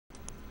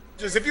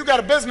If you got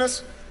a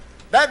business,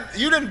 that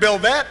you didn't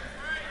build that.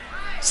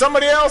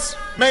 Somebody else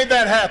made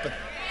that happen.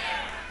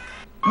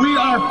 We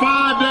are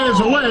 5 days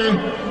away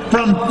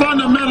from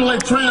fundamentally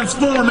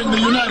transforming the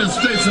United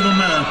States of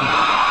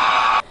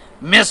America.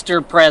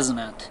 Mr.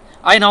 President,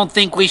 I don't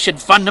think we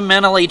should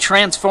fundamentally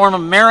transform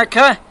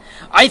America.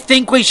 I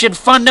think we should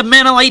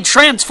fundamentally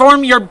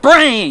transform your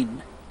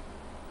brain.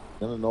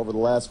 And over the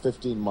last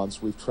 15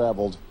 months, we've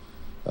traveled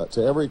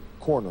to every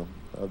corner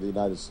of the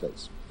United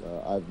States.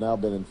 I've now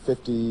been in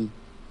 57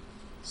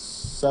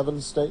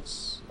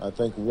 states. I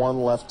think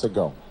one left to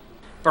go.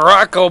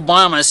 Barack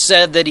Obama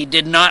said that he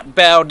did not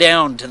bow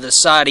down to the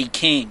Saudi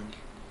king.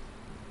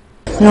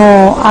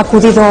 No ha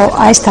acudido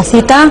a esta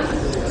cita.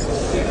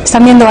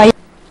 Están viendo ahí.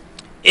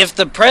 If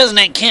the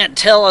president can't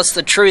tell us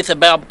the truth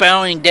about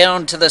bowing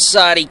down to the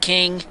Saudi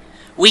king,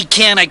 we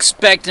can't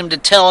expect him to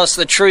tell us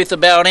the truth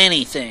about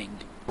anything.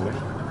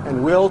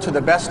 And will, to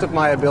the best of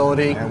my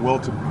ability,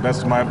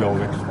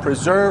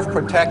 Preserve,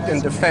 protect,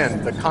 and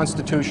defend the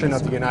Constitution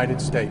of the United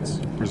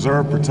States.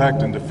 Preserve,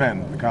 protect, and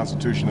defend the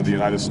Constitution of the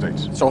United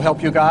States. So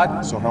help you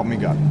God. So help me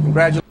God.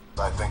 Congratulations.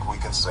 I think we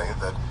can say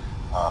that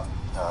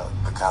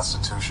the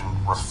Constitution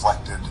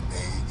reflected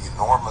an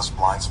enormous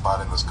blind spot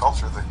in this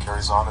culture that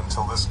carries on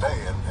until this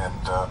day, and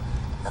that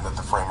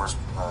the framers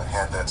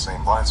had that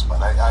same blind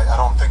spot. I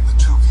don't think the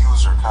two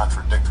views are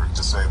contradictory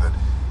to say that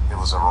it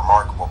was a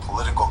remarkable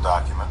political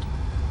document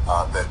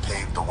that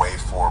paved the way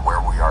for where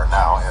we are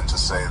now, and to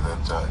say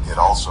that it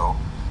also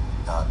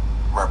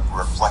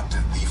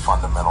reflected the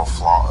fundamental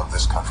flaw of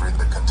this country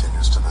that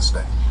continues to this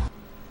day.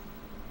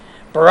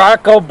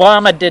 Barack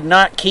Obama did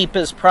not keep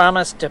his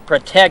promise to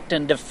protect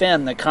and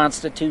defend the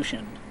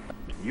Constitution.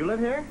 You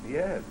live here?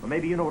 Yes. Well,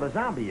 maybe you know what a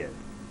zombie is.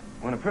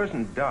 When a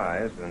person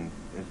dies and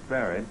is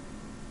buried,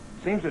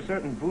 it seems there's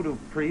certain voodoo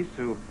priests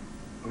who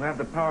have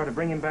the power to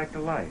bring him back to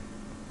life.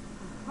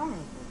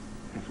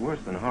 It's worse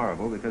than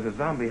horrible, because a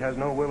zombie has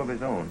no will of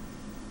his own.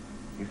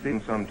 You see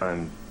him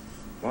sometimes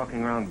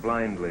walking around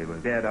blindly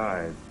with dead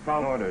eyes,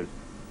 following orders,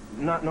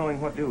 not knowing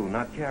what to do,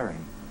 not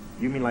caring.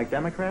 You mean like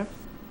Democrats?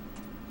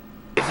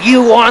 If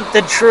you want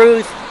the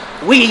truth,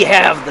 we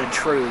have the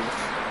truth.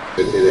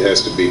 It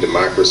has to be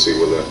democracy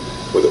with a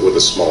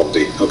small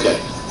d. Okay,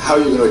 how are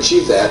you going to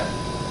achieve that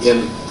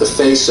in the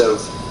face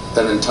of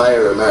an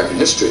entire American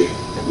history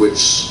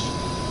which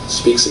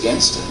speaks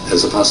against it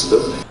as a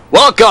possibility?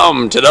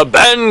 Welcome to the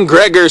Ben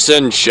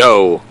Gregersen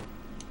Show.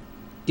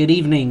 Good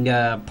evening,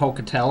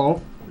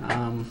 Pocatello.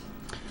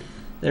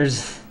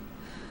 There's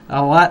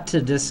a lot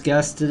to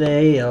discuss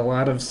today, a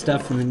lot of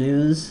stuff in the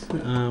news,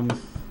 a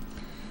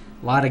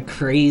lot of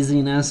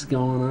craziness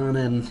going on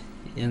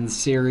in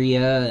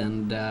Syria,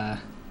 and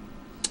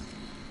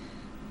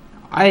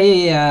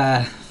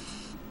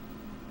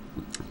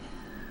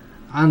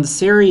on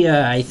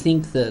Syria, I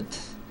think that,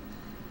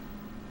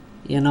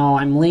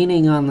 I'm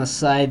leaning on the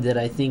side that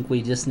I think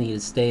we just need to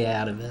stay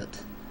out of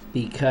it,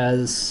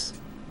 because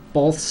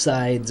both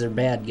sides are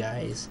bad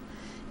guys.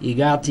 You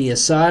got the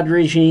Assad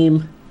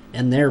regime,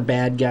 and they're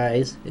bad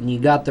guys, and you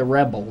got the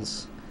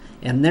rebels,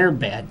 and they're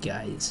bad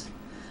guys.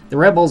 The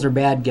rebels are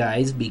bad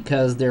guys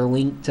because they're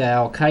linked to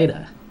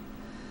Al-Qaeda.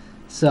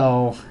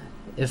 So,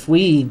 if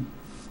we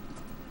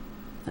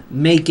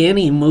make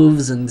any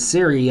moves in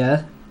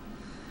Syria,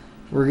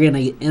 we're going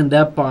to end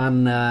up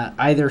on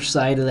either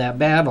side of that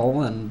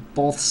battle, and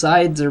both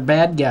sides are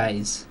bad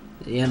guys,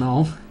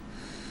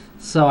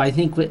 So I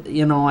think,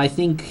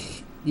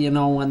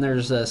 when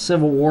there's a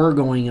civil war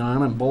going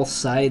on and both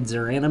sides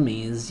are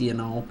enemies, we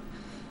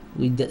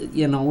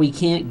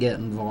can't get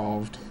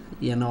involved,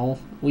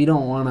 We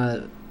don't want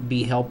to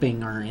be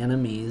helping our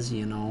enemies,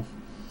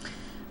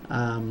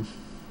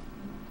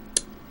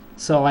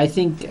 So I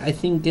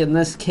think in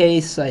this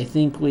case, I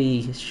think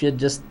we should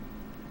just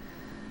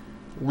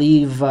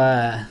leave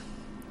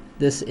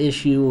this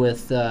issue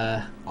with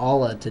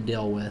Allah to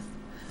deal with.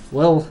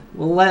 We'll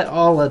let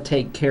Allah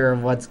take care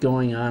of what's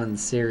going on in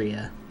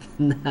Syria.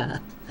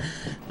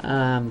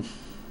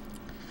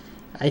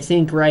 I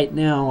think right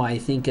now, I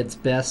think it's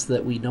best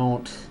that we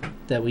don't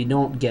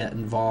get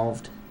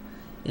involved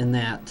in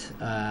that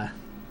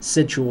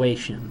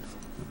situation.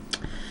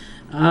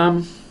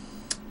 I've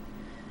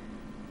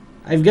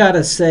got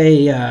to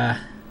say,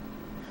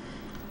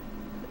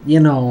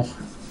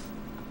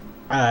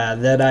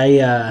 that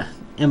I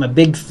am a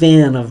big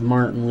fan of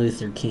Martin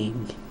Luther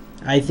King.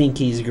 I think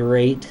he's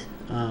great.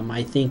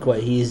 I think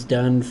what he's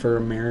done for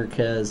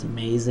America is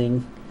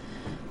amazing.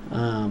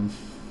 And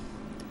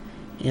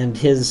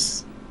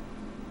his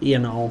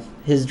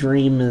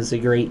dream is a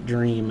great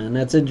dream, and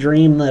it's a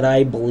dream that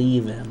I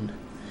believe in.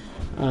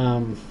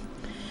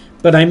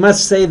 But I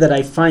must say that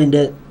I find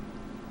it,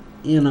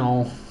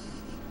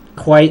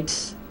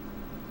 quite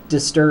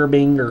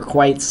disturbing or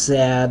quite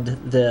sad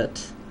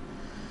that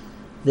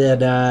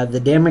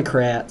the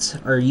Democrats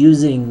are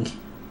using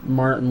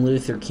Martin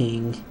Luther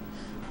King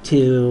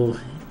to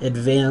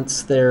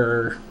advance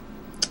their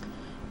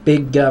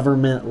big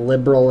government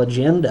liberal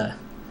agenda.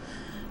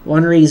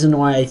 One reason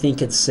why I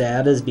think it's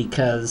sad is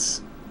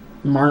because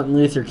Martin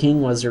Luther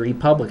King was a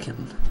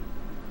Republican,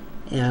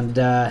 And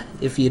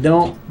if you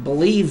don't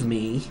believe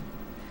me,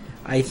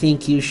 I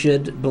think you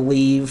should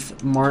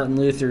believe Martin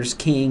Luther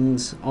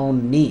King's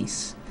own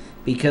niece,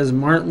 because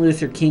Martin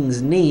Luther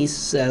King's niece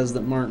says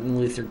that Martin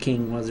Luther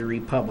King was a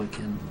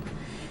Republican.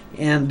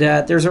 And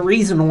there's a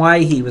reason why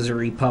he was a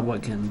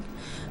Republican.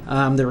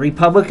 The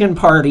Republican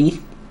Party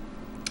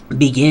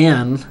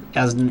began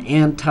as an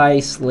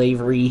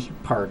anti-slavery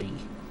party.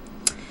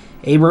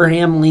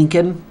 Abraham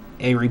Lincoln,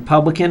 a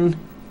Republican,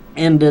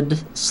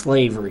 ended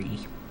slavery.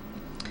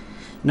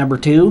 Number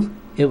 2,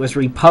 it was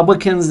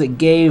Republicans that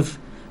gave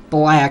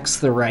blacks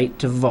the right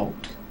to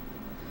vote.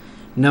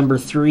 Number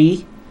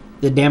 3,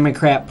 the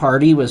Democrat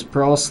Party was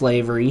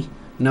pro-slavery.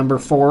 Number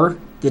 4,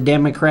 the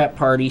Democrat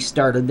Party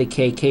started the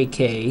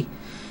KKK.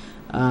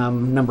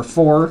 Number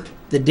 4,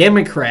 the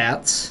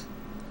Democrats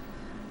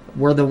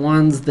were the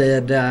ones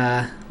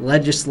that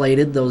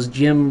legislated those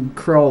Jim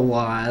Crow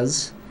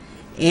laws,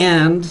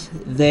 and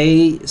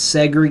they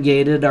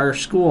segregated our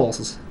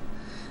schools.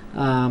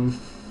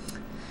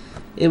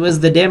 It was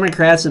the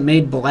Democrats that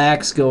made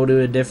blacks go to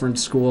a different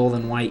school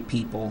than white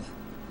people.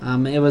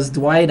 It was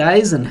Dwight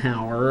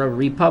Eisenhower, a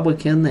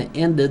Republican, that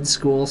ended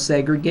school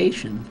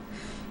segregation.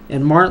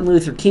 And Martin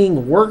Luther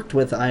King worked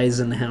with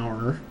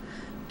Eisenhower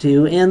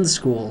to end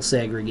school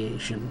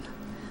segregation.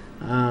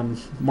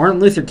 Martin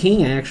Luther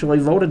King actually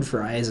voted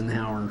for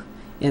Eisenhower,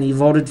 and he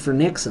voted for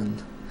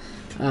Nixon.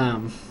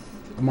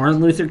 Martin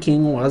Luther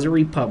King was a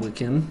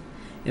Republican,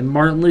 and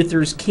Martin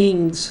Luther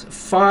King's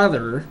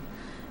father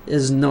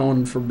is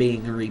known for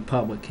being a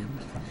Republican.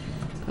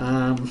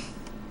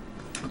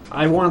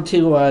 I want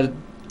to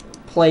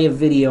play a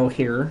video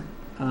here.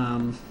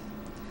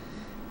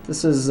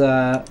 This is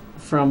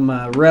from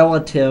a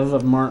relative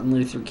of Martin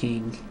Luther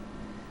King.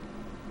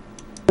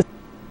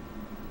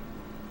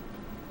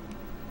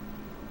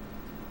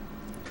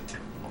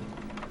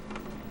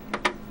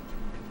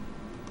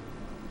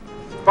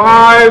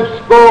 Five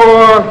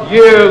score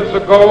years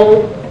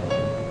ago,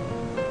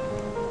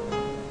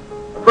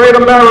 a great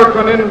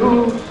American in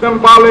whose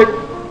symbolic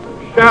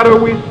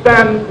shadow we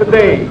stand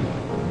today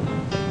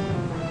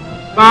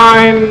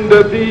signed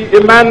the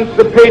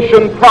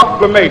Emancipation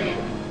Proclamation.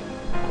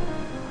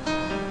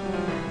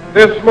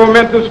 This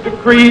momentous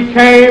decree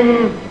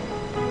came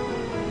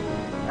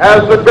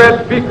as a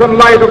great beacon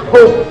light of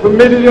hope to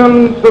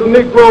millions of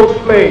Negro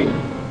slaves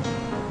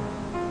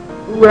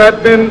who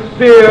had been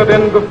seared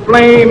in the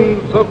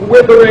flames of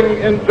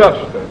withering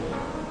injustice.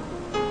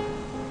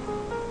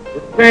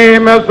 It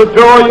came as a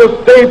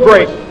joyous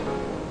daybreak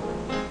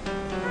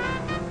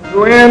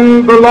to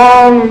end the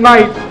long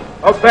night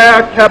of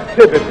their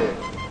captivity.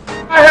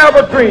 I have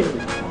a dream.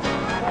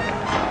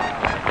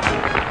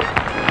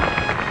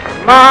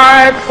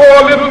 My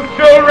poor little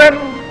children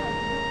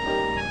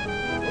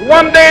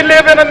one day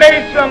live in a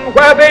nation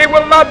where they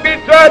will not be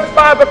judged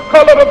by the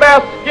color of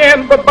their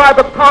skin, but by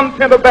the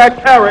content of their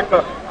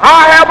character.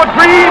 I have a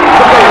dream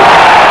today.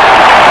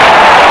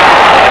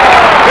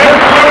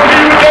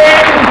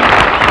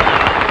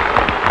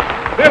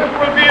 This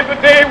will be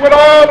the day when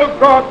all of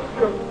God's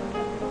children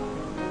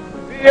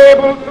be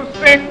able to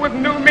sing with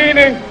new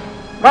meaning,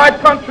 "My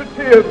country,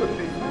 tears of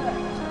thee."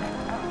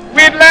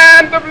 Sweet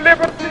land of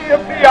liberty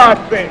of thee I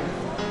sing.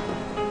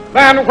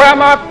 Land where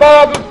my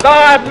fathers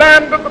died,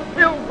 land of the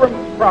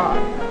pilgrim's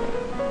pride,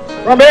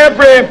 from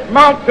every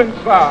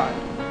mountainside.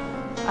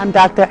 I'm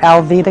Dr.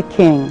 Alveda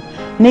King,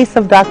 niece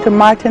of Dr.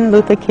 Martin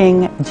Luther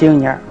King,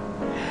 Jr.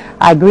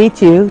 I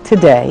greet you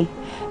today,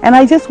 and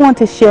I just want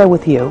to share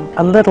with you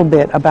a little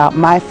bit about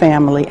my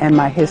family and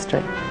my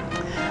history.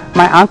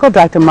 My uncle,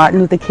 Dr.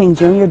 Martin Luther King,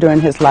 Jr.,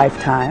 during his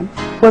lifetime,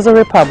 was a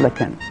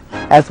Republican,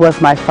 as was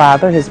my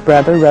father, his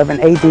brother, Reverend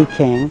A.D.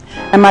 King,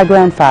 and my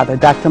grandfather,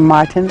 Dr.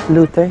 Martin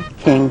Luther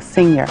King,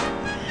 Sr.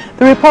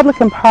 The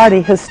Republican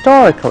Party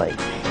historically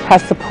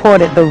has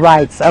supported the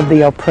rights of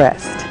the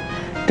oppressed.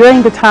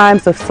 During the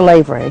times of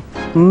slavery,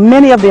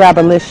 many of the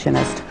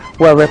abolitionists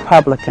were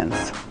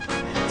Republicans.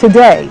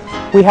 Today,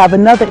 we have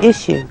another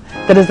issue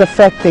that is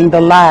affecting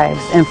the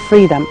lives and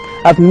freedom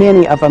of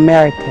many of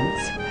Americans.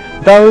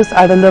 Those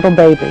are the little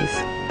babies,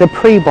 the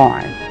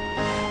preborn.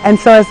 And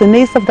so as the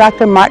niece of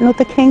Dr. Martin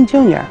Luther King,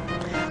 Jr.,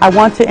 I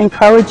want to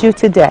encourage you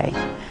today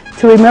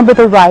to remember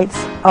the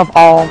rights of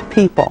all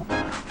people,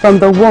 from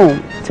the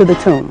womb to the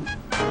tomb.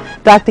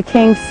 Dr.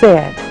 King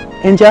said,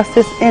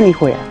 "Injustice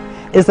anywhere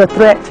is a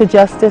threat to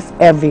justice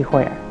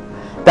everywhere."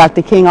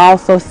 Dr. King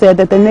also said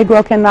that the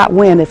Negro cannot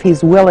win if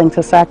he's willing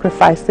to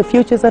sacrifice the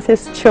futures of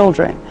his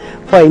children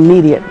for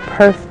immediate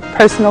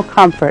personal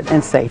comfort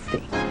and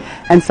safety.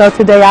 And so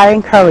today I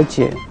encourage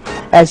you,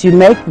 as you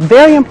make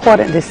very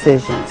important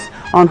decisions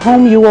on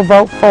whom you will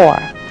vote for,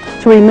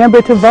 to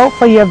remember to vote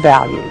for your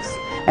values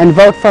and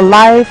vote for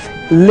life,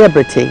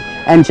 liberty,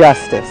 and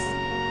justice.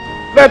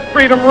 Let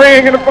freedom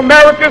ring, and if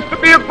America is to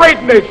be a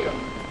great nation,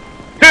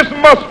 this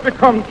must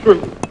become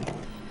true.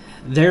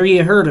 There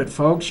you heard it,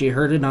 folks. You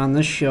heard it on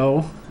this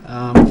show.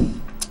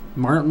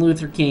 Martin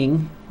Luther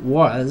King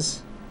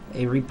was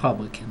a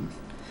Republican.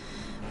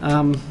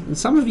 And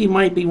some of you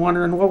might be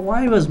wondering, well,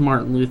 why was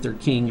Martin Luther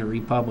King a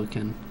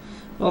Republican?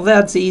 Well,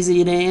 that's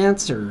easy to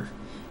answer.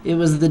 It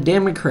was the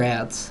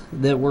Democrats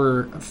that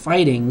were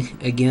fighting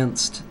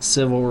against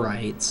civil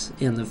rights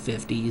in the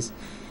 50s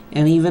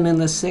and even in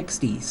the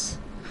 60s.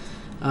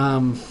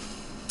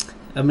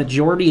 A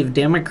majority of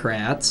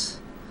Democrats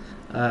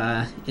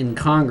in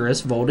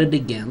Congress voted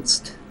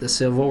against the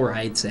Civil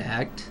Rights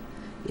Act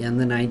in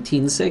the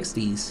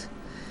 1960s.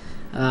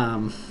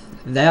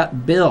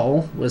 That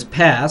bill was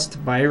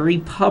passed by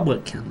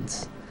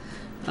Republicans.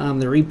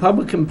 The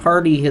Republican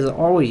Party has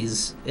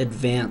always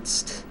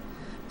advanced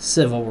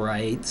civil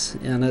rights,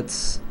 and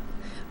that's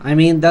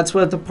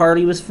what the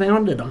party was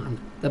founded on.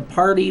 The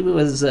party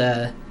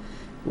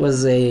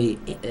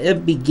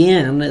it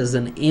began as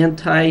an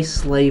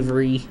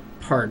anti-slavery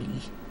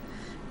party,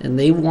 and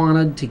they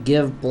wanted to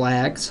give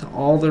blacks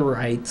all the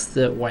rights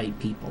that white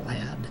people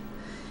had.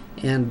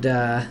 And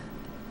it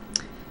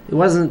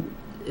wasn't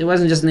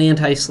just an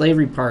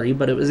anti-slavery party,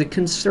 but it was a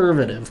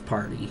conservative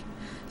party.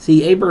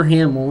 See,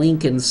 Abraham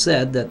Lincoln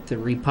said that the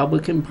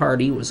Republican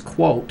Party was,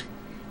 quote,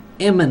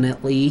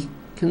 eminently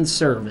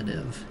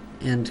conservative,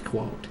 end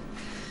quote.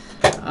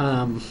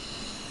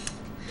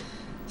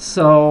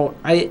 So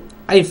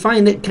I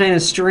find it kind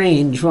of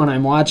strange when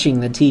I'm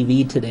watching the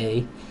TV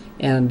today,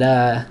 and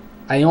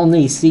I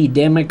only see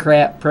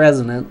Democrat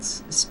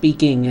presidents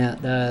speaking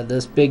at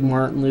this big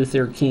Martin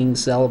Luther King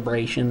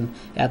celebration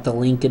at the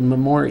Lincoln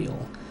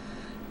Memorial.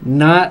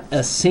 Not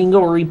a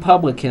single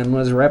Republican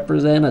was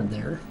represented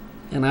there.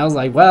 And I was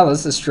like, wow,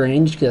 this is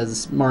strange,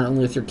 because Martin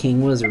Luther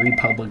King was a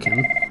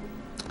Republican.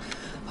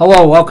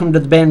 Hello, welcome to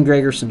the Ben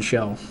Gregersen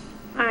Show.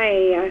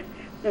 Hi,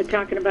 they're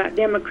talking about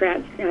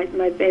Democrats. That's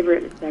my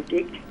favorite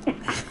subject.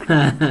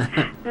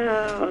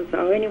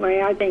 So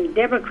anyway, I think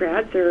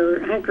Democrats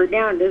are hunkered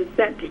down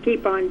to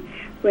keep on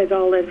with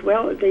all this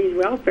these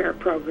welfare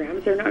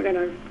programs. They're not going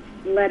to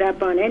let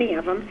up on any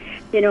of them.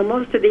 You know,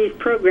 most of these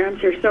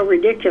programs are so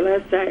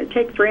ridiculous.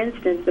 Take, for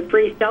instance, the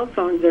free cell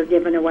phones they're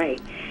giving away.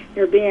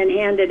 They're being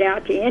handed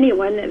out to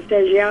anyone that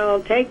says, yeah,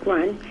 I'll take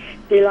one.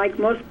 They, like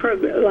most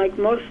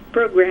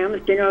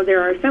programs, you know,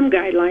 there are some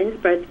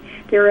guidelines, but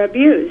they're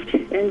abused.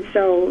 And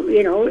so,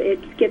 you know,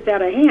 it gets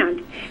out of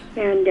hand.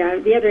 And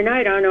the other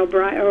night on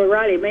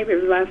O'Reilly, maybe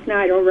it was last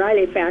night,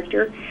 O'Reilly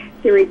Factor,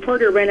 the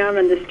reporter went out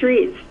on the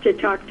streets to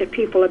talk to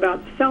people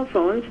about cell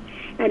phones,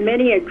 and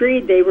many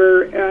agreed they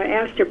were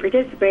asked to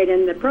participate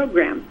in the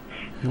program.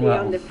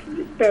 Wow.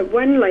 But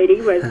one lady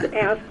was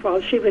asked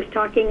while she was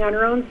talking on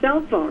her own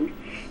cell phone.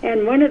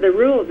 And one of the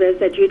rules is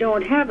that you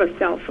don't have a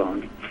cell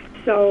phone.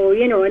 So,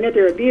 you know,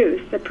 another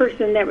abuse. The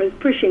person that was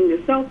pushing the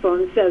cell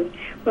phone says,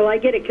 well, I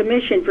get a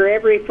commission for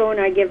every phone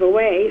I give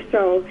away,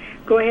 so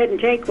go ahead and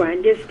take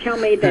one. Just tell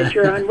me that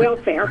you're on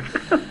welfare.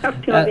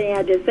 That's all they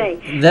had to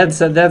say.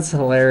 That's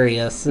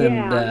hilarious. And,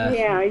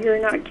 yeah, you're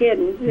not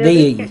kidding.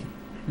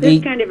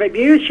 This kind of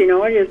abuse, you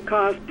know, it just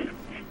costs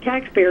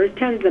taxpayers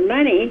tons of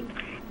money,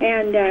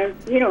 and,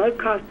 you know, it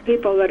costs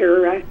people that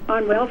are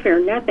on welfare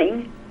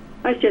nothing.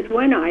 That's just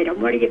one item.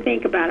 What do you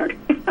think about it?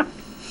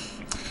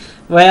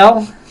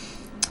 Well,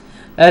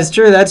 that's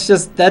true. That's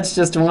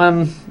just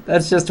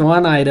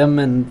one item,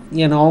 and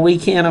you know we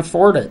can't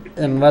afford it.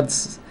 And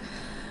what's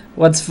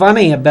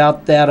funny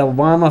about that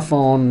Obama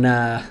phone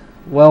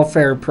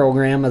welfare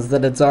program is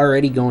that it's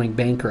already going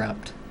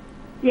bankrupt.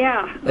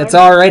 Yeah. It's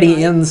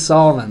already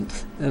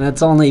insolvent, and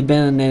it's only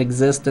been in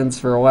existence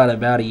for what,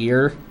 about a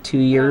year, 2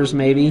 years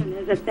maybe?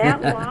 Is it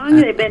that long?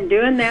 They've been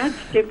doing that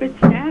stupid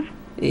stuff?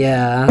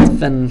 Yeah,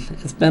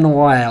 it's been a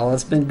while.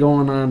 It's been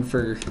going on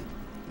for,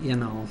 you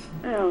know,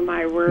 oh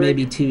my word,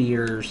 maybe 2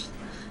 years.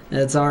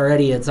 It's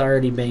already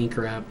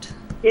bankrupt.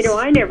 You know,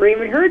 I never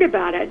even heard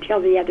about it till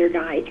the other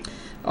night.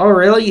 Oh,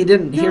 really? You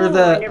didn't hear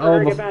I never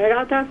heard about it.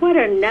 I thought, what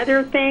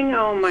another thing?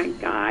 Oh my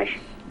gosh.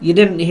 You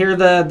didn't hear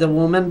the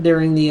woman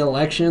during the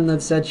election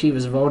that said she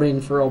was voting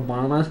for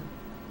Obama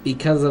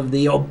because of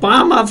the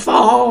Obama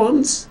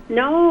phones?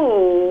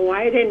 No,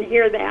 I didn't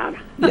hear that.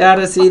 You got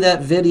to see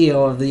that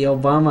video of the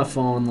Obama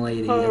phone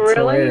lady. Oh, it's really?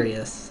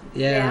 Hilarious.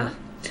 Yeah.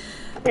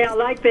 Yeah,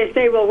 like they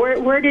say, well,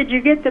 where did you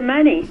get the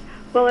money?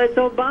 Well, it's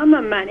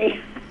Obama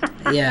money.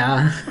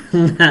 Yeah.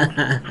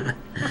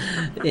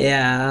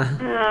 Yeah.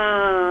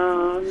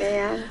 Oh,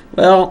 man.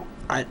 Well,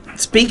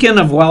 speaking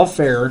of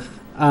welfare,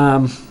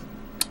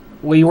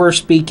 we were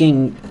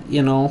speaking,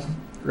 you know,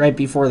 right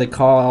before the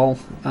call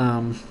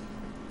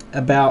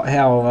about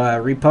how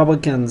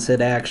Republicans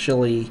had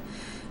actually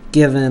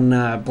given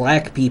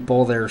black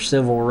people their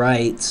civil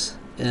rights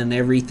and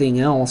everything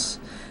else.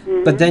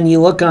 Mm-hmm. But then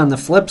you look on the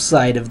flip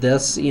side of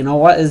this, you know,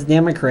 what is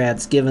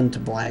Democrats given to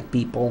black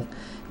people?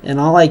 And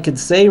all I could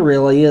say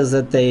really is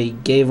that they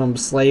gave them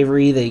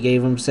slavery, they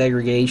gave them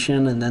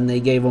segregation, and then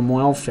they gave them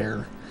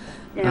welfare.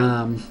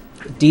 Yeah.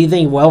 Do you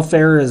think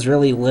welfare has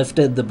really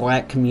lifted the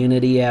black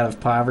community out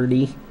of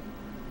poverty?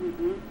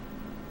 Mm-hmm.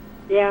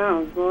 Yeah,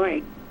 oh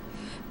boy.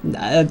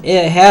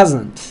 It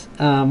hasn't.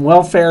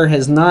 Welfare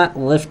has not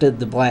lifted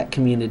the black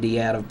community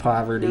out of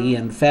poverty.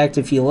 In fact,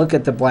 if you look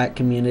at the black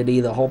community,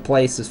 the whole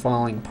place is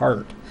falling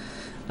apart.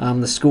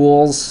 The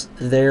schools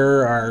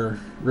there are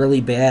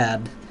really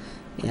bad.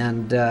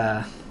 And,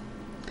 I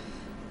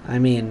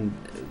mean,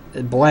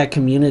 black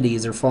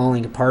communities are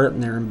falling apart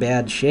and they're in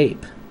bad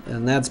shape.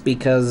 And that's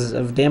because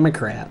of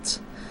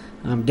Democrats.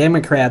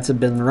 Democrats have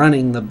been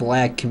running the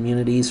black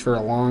communities for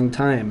a long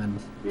time,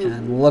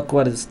 and look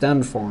what it's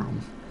done for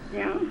them.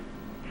 Yeah.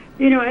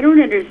 You know, I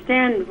don't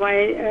understand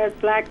why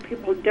black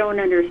people don't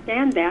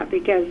understand that,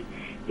 because,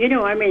 you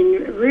know, I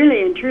mean,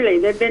 really and truly,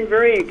 they've been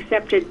very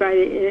accepted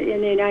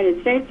in the United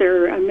States.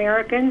 They're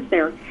Americans.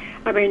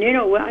 I mean, you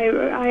know,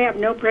 I have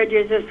no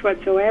prejudice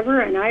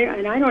whatsoever, and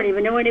I don't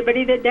even know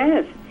anybody that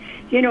does.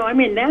 You know, I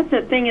mean, that's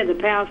a thing of the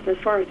past as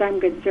far as I'm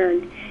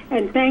concerned,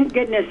 and thank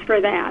goodness for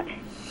that.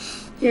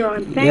 You know,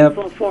 I'm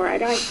thankful for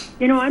it.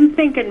 I'm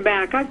thinking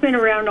back. I've been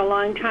around a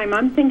long time.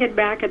 I'm thinking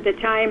back at the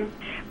time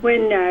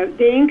when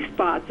the ink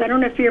spots, I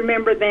don't know if you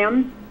remember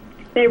them.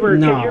 They were,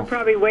 because you're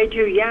probably way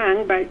too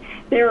young, but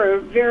they were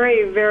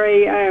very,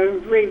 very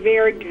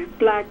revered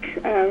black,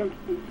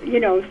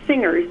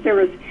 singers. There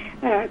was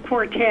a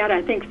quartet,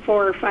 I think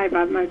 4 or 5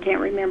 of them, I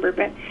can't remember.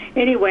 But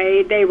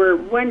anyway, they were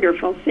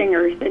wonderful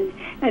singers,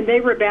 and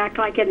they were back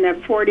like in the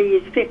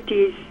 40s,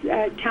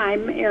 50s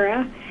time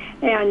era.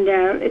 And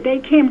they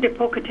came to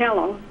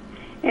Pocatello,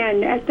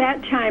 and at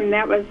that time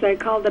that was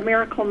called the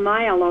Miracle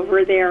Mile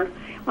over there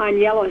on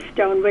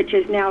Yellowstone, which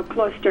is now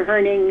close to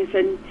Hernings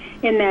and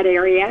in that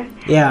area.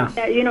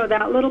 Yeah. You know,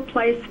 that little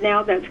place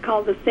now that's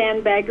called the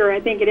Sandbagger, I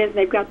think it is.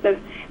 They've got the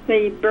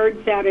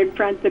birds out in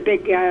front, the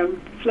big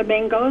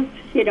flamingos,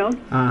 you know.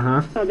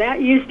 Uh-huh. So that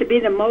used to be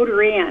the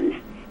Motor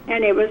Inn,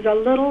 and it was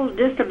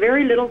just a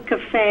very little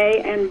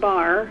cafe and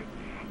bar.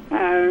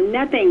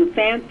 Nothing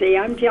fancy,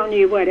 I'm telling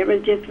you what, it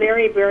was just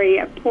very,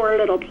 very poor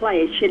little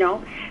place, you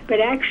know. But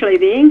actually,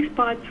 the ink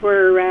spots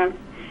were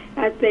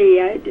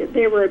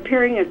they were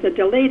appearing at the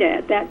Delita.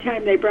 At that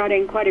time, they brought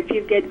in quite a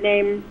few good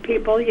name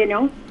people, you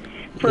know,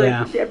 for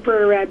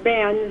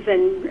bands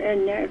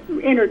and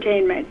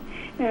entertainment.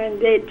 And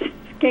they'd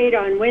skate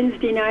on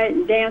Wednesday night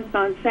and dance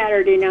on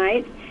Saturday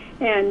night.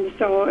 And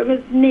so it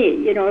was neat,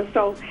 you know.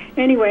 So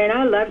anyway, and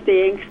I loved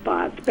the ink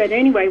spots. But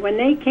anyway, when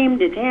they came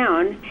to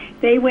town,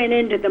 they went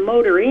into the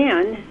Motor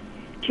Inn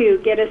to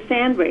get a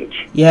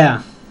sandwich.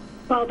 Yeah.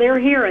 Well, they're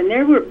here, and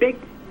they were big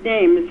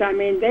names. I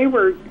mean, they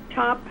were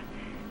top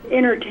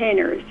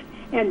entertainers,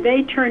 and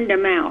they turned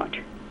them out.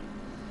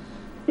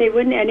 They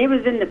wouldn't, and it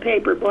was in the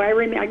paper. Boy,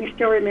 I can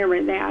still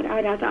remember that.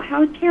 And I thought,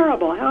 how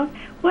terrible!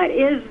 What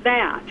is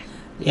that?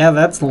 Yeah,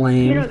 that's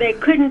lame. You know, they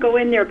couldn't go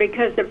in there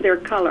because of their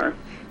color.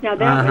 Now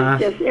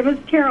that was it was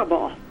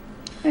terrible.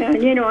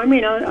 And, you know, I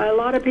mean, a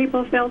lot of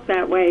people felt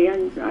that way.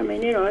 And, I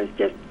mean, you know, it's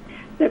just,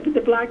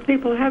 the black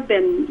people had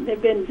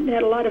a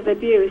lot of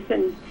abuse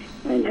and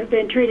have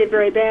been treated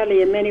very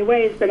badly in many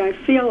ways. But I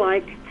feel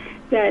like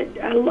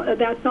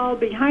that's all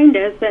behind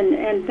us,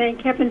 and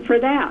thank heaven for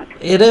that.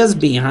 It is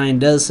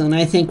behind us, and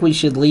I think we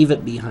should leave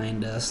it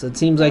behind us. It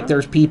seems like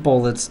there's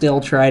people that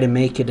still try to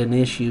make it an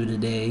issue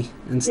today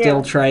and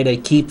still try to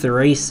keep the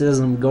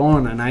racism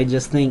going, and I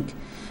just think,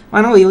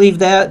 why don't we leave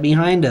that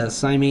behind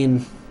us? I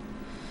mean,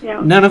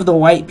 none of the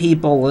white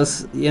people,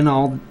 you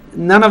know,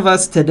 none of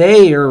us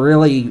today were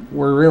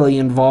really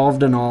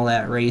involved in all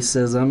that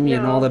racism. You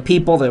know, the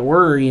people that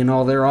were, you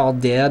know, they're all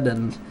dead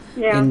and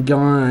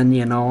gone,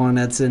 you know, and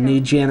it's a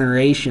new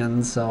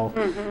generation. So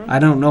I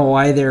don't know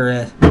why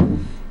they're,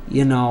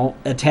 you know,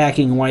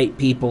 attacking white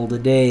people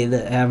today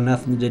that have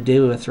nothing to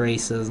do with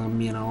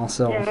racism, you know.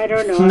 So I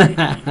don't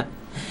know.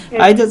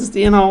 I just,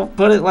 you know,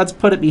 let's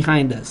put it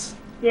behind us.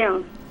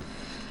 Yeah,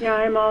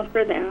 I'm all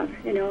for that.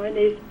 You know, and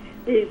these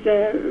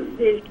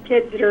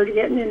kids that are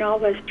getting in all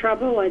this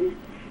trouble, and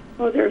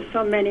there's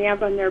so many of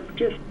them. They're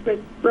just with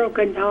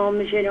broken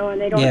homes, you know, and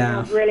they don't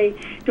have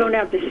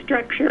the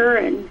structure,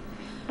 and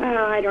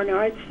I don't know.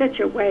 It's such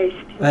a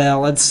waste.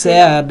 Well, it's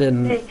sad,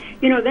 and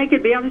they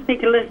could be. I was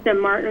thinking, listen to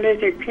Martin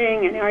Luther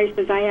King, and how he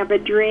says, "I have a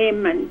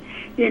dream," and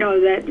you know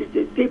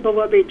that people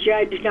will be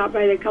judged not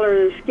by the color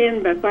of their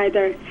skin, but by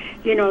the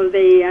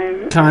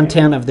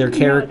content of their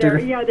character.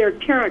 Their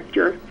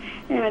character.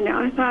 And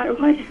I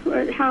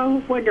thought,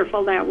 how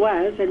wonderful that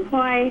was, and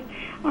why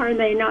are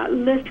they not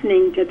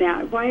listening to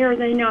that? Why are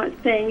they not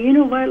saying, you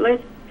know what,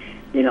 let's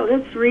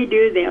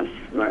redo this,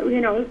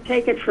 you know,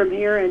 take it from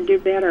here and do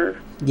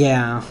better.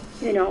 Yeah.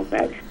 You know,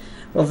 but.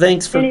 Well,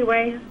 thanks for.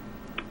 Anyway.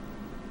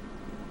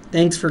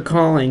 Thanks for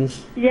calling.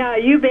 Yeah,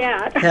 you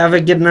bet. Have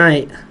a good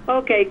night.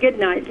 Okay, good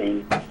night,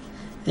 then.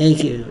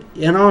 Thank you.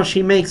 You know,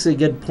 she makes a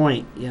good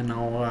point.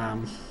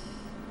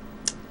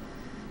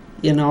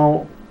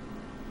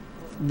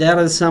 That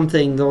is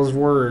something, those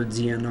words,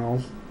 you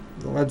know.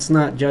 Let's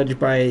not judge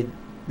by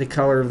the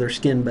color of their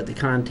skin, but the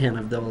content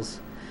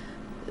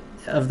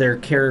of their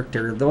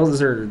character.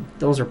 Those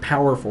are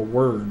powerful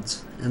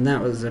words, and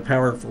that was a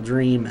powerful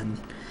dream.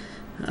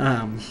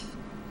 And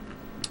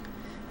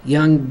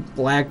young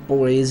black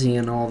boys,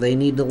 you know, they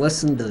need to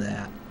listen to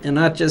that. And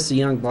not just the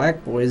young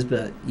black boys,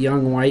 but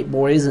young white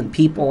boys and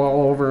people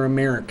all over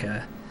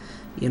America.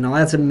 You know,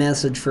 that's a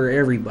message for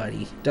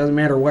everybody. Doesn't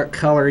matter what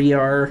color you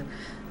are.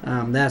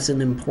 That's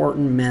an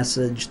important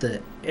message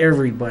that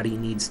everybody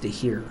needs to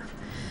hear.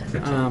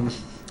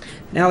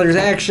 Now, there's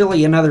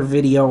actually another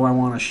video I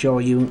want to show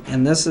you,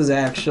 and this is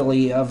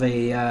actually of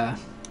a,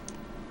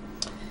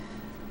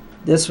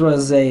 this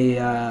was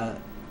a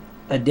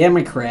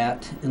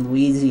Democrat in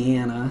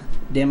Louisiana,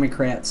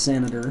 Democrat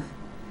senator,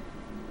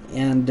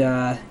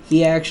 and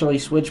he actually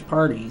switched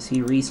parties.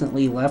 He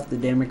recently left the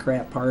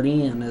Democrat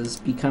Party and has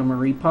become a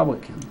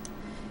Republican.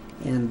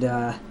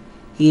 And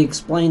he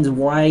explains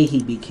why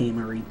he became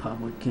a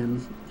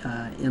Republican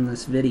in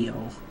this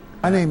video.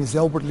 My name is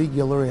Elbert Lee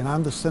Guillory, and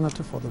I'm the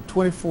senator for the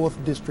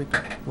 24th District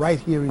right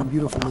here in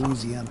beautiful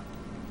Louisiana.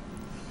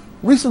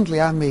 Recently,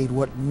 I made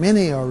what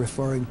many are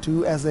referring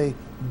to as a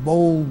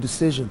bold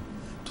decision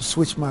to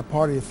switch my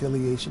party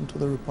affiliation to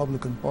the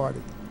Republican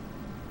Party.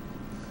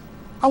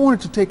 I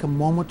wanted to take a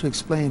moment to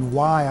explain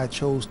why I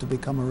chose to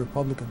become a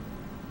Republican,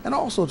 and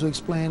also to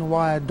explain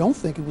why I don't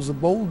think it was a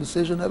bold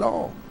decision at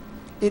all.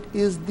 It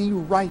is the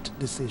right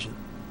decision,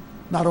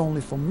 not only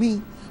for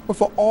me, but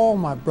for all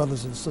my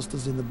brothers and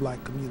sisters in the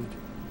black community.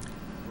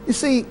 You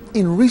see,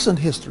 in recent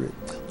history,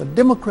 the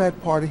Democrat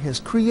Party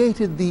has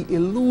created the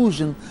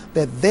illusion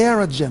that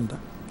their agenda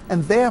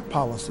and their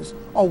policies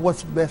are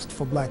what's best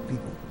for black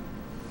people.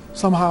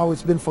 Somehow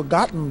it's been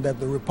forgotten that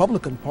the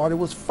Republican Party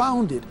was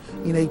founded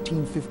in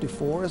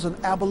 1854 as an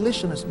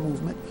abolitionist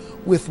movement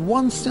with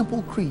one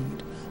simple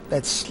creed,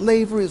 that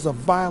slavery is a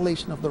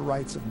violation of the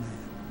rights of man.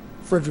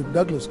 Frederick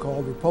Douglass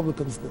called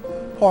Republicans the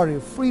party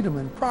of freedom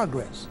and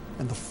progress.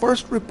 And the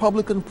first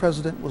Republican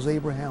president was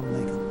Abraham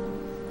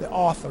Lincoln, the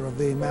author of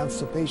the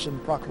Emancipation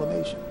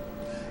Proclamation.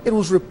 It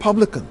was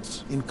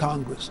Republicans in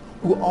Congress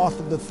who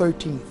authored the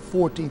 13th,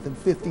 14th, and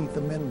 15th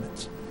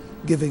Amendments,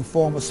 giving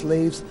former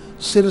slaves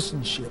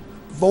citizenship,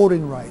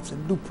 voting rights,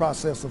 and due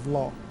process of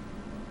law.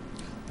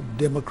 The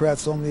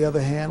Democrats, on the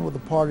other hand, were the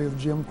party of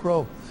Jim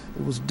Crow.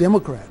 It was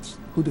Democrats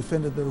who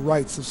defended the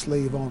rights of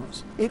slave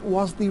owners. It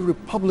was the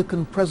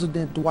Republican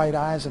President Dwight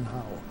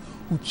Eisenhower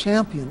who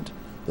championed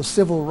the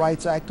Civil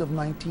Rights Act of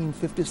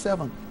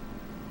 1957.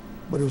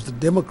 But it was the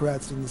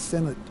Democrats in the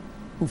Senate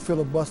who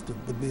filibustered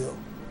the bill.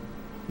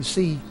 You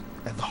see,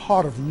 at the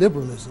heart of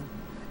liberalism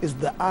is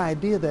the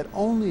idea that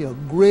only a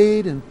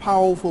great and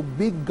powerful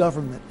big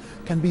government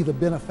can be the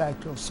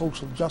benefactor of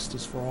social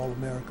justice for all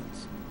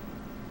Americans.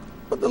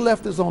 But the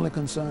left is only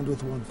concerned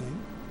with one thing: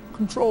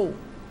 control.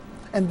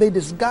 And they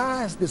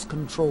disguise this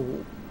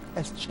control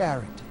as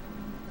charity.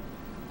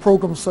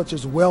 Programs such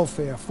as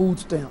welfare, food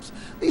stamps,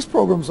 these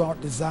programs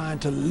aren't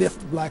designed to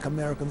lift black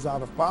Americans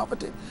out of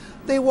poverty.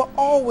 They were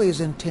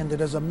always intended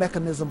as a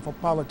mechanism for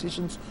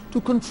politicians to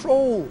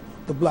control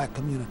the black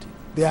community.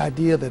 The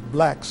idea that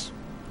blacks,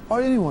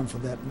 or anyone for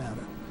that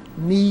matter,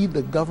 need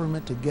the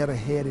government to get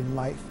ahead in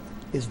life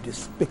is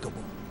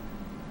despicable.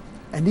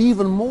 And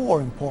even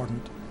more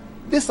important,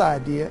 this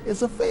idea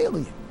is a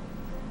failure.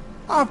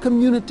 Our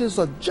communities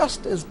are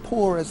just as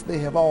poor as they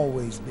have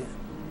always been.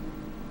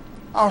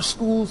 Our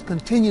schools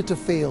continue to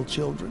fail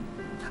children.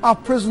 Our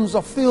prisons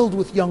are filled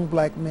with young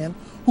black men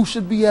who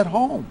should be at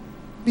home,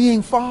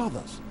 being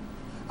fathers.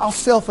 Our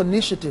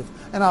self-initiative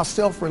and our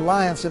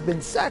self-reliance have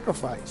been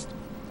sacrificed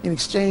in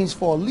exchange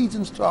for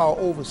allegiance to our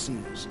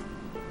overseers,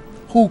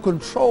 who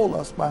control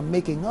us by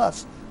making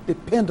us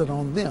dependent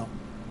on them.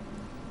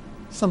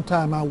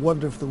 Sometimes I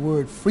wonder if the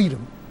word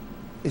freedom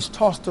is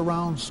tossed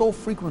around so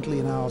frequently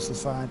in our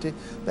society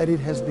that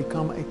it has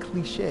become a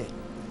cliche.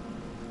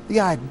 The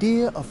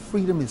idea of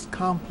freedom is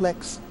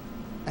complex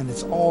and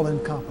it's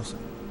all-encompassing.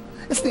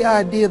 It's the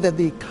idea that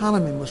the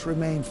economy must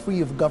remain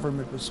free of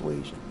government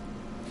persuasion.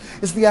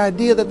 It's the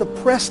idea that the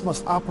press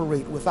must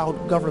operate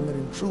without government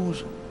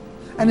intrusion.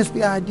 And it's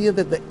the idea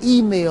that the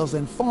emails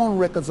and phone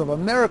records of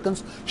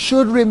Americans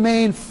should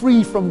remain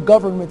free from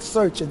government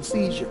search and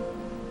seizure.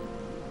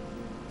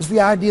 It's the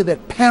idea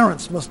that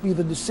parents must be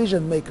the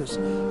decision makers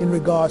in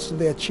regards to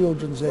their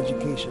children's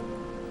education,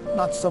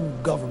 not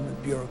some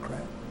government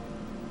bureaucrat.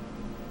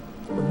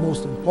 But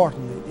most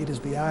importantly, it is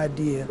the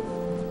idea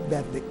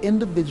that the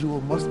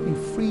individual must be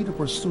free to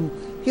pursue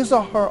his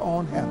or her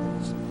own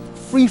happiness,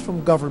 free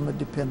from government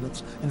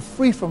dependence and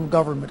free from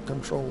government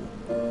control.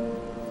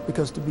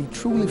 Because to be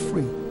truly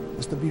free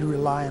is to be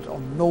reliant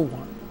on no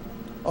one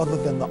other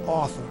than the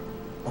author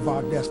of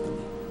our destiny.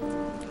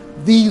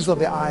 These are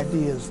the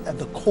ideas at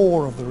the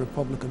core of the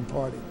Republican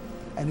Party,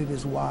 and it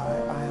is why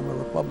I am a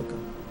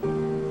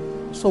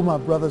Republican. So my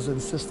brothers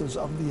and sisters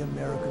of the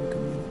American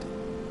community,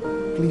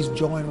 please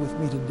join with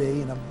me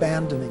today in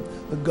abandoning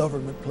the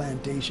government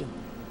plantation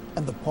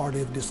and the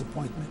party of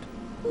disappointment,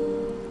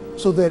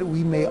 so that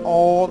we may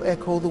all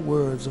echo the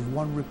words of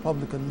one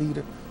Republican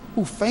leader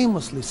who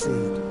famously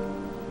said,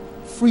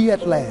 "Free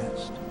at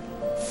last,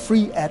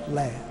 free at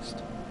last.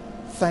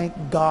 Thank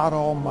God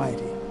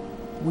Almighty,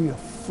 we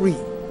are free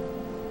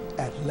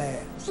at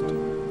last."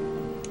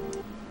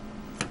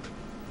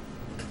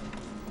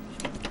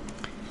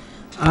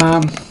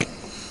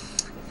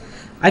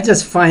 I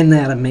just find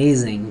that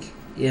amazing,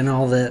 you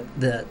know,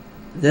 that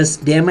this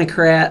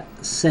Democrat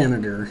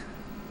senator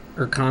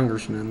or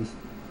congressman,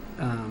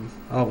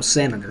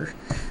 senator,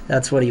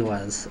 that's what he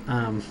was,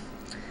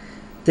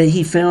 that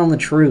he found the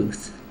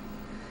truth.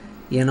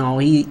 You know,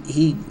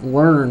 he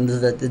learned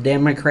that the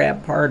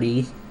Democrat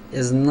Party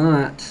is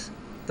not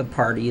the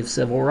party of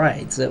civil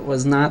rights. It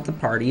was not the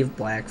party of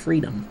black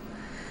freedom.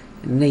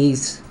 And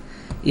he's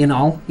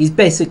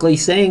basically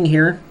saying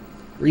here,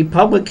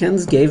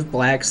 Republicans gave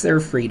blacks their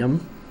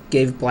freedom,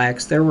 gave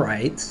blacks their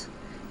rights,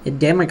 and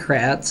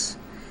Democrats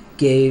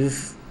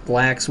gave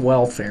blacks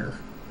welfare.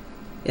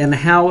 And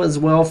how has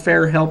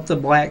welfare helped the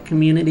black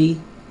community?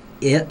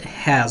 It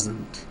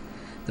hasn't.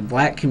 The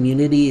black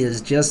community is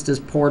just as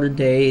poor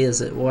today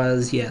as it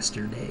was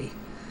yesterday.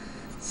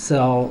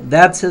 So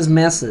that's his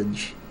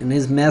message. And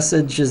his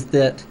message is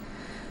that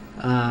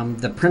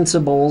the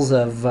principles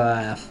of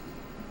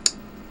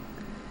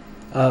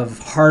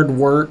hard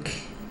work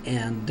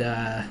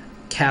and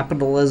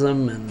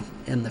capitalism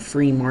and the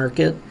free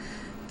market,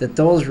 that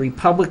those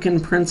Republican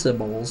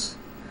principles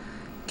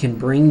can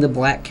bring the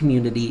black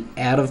community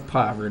out of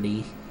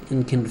poverty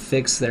and can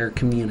fix their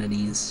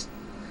communities.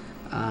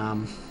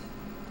 I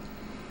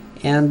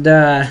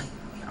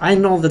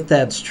know that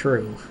that's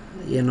true,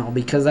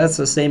 because that's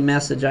the same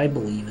message I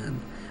believe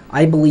in.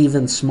 I believe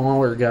in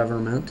smaller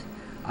government.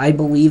 I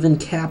believe in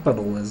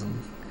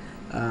capitalism.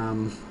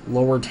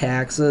 Lower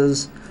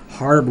taxes,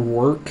 hard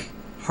work.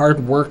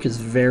 Hard work is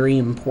very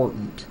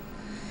important.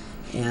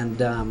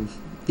 And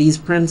these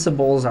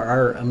principles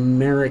are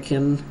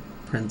American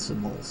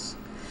principles.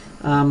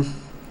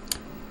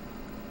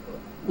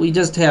 We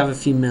just have a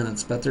few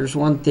minutes, but there's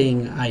one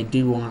thing I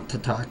do want to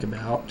talk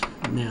about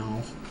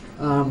now.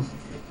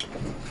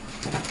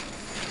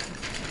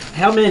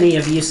 How many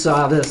of you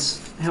saw this?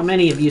 How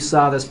many of you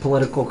saw this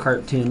political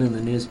cartoon in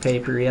the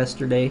newspaper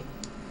yesterday?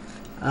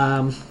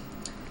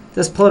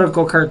 This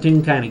political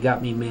cartoon kind of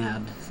got me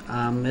mad.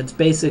 It's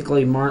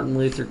basically Martin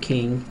Luther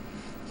King.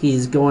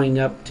 He's going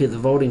up to the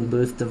voting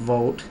booth to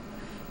vote,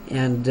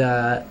 and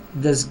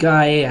this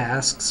guy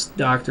asks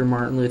Dr.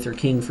 Martin Luther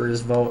King for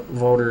his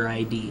voter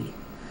ID,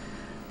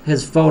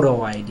 his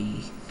photo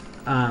ID.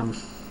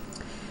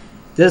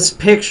 This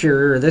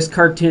picture, or this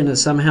cartoon,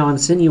 is somehow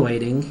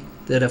insinuating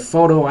that a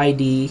photo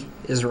ID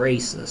is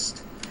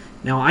racist.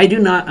 Now, I do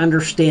not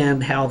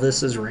understand how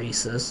this is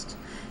racist,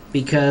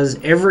 because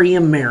every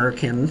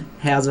American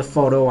has a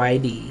photo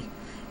ID.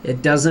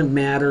 It doesn't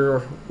matter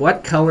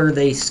what color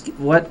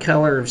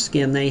of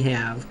skin they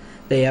have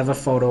a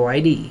photo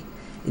ID.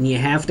 And you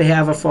have to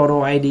have a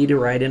photo ID to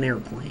ride an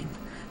airplane.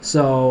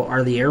 So,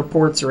 are the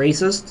airports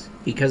racist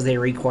because they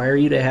require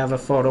you to have a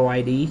photo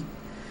ID?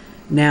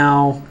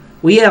 Now,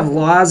 we have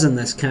laws in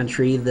this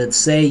country that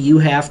say you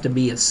have to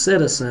be a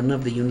citizen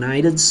of the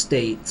United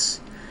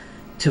States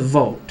to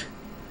vote.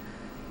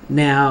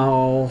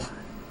 Now,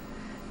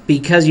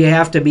 because you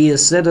have to be a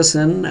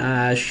citizen,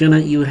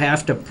 shouldn't you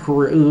have to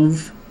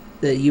prove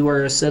that you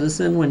are a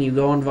citizen when you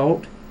go and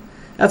vote?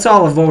 That's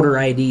all a voter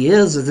ID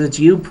is it's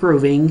you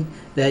proving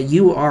that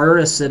you are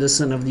a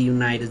citizen of the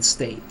United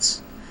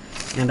States.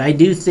 And I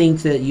do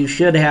think that you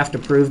should have to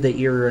prove that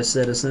you're a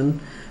citizen.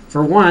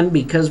 For one,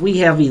 because we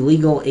have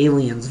illegal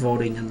aliens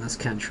voting in this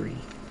country.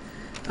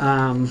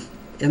 And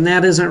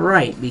that isn't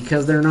right,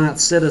 because they're not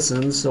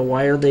citizens, so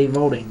why are they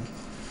voting?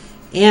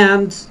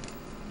 And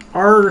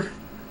our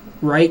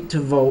right to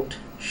vote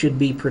should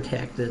be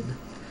protected.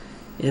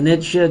 And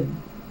it should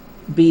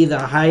be the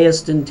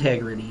highest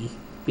integrity,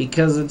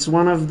 because it's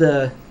one of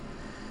the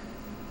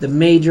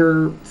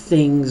major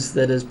things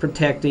that is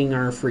protecting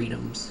our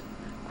freedoms.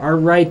 Our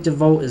right to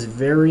vote is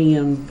very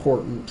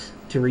important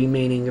to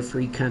remaining a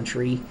free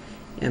country,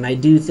 and I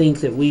do think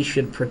that we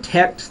should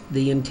protect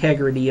the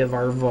integrity of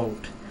our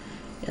vote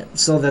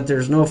so that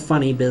there's no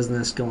funny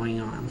business going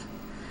on.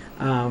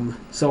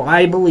 So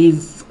I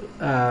believe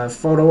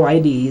photo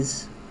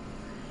IDs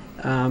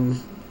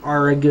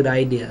are a good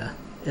idea,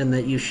 and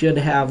that you should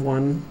have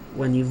one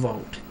when you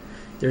vote.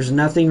 There's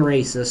nothing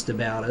racist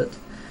about it.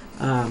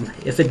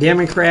 If a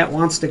Democrat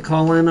wants to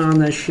call in on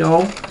this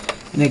show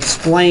and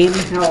explain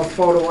how a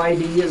photo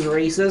ID is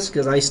racist,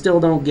 because I still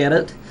don't get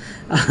it.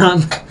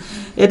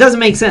 It doesn't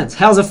make sense.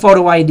 How's a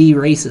photo ID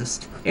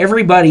racist?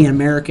 Everybody in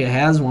America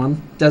has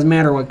one. Doesn't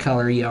matter what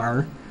color you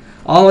are.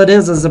 All it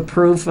is a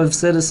proof of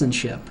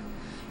citizenship.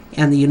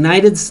 And the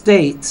United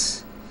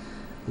States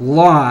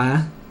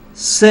law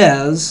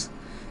says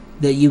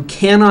that you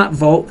cannot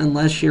vote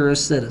unless you're a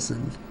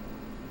citizen.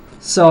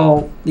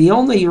 So the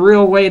only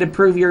real way to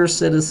prove you're a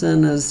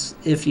citizen is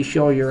if you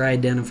show your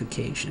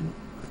identification.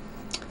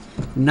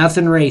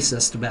 Nothing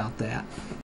racist about that.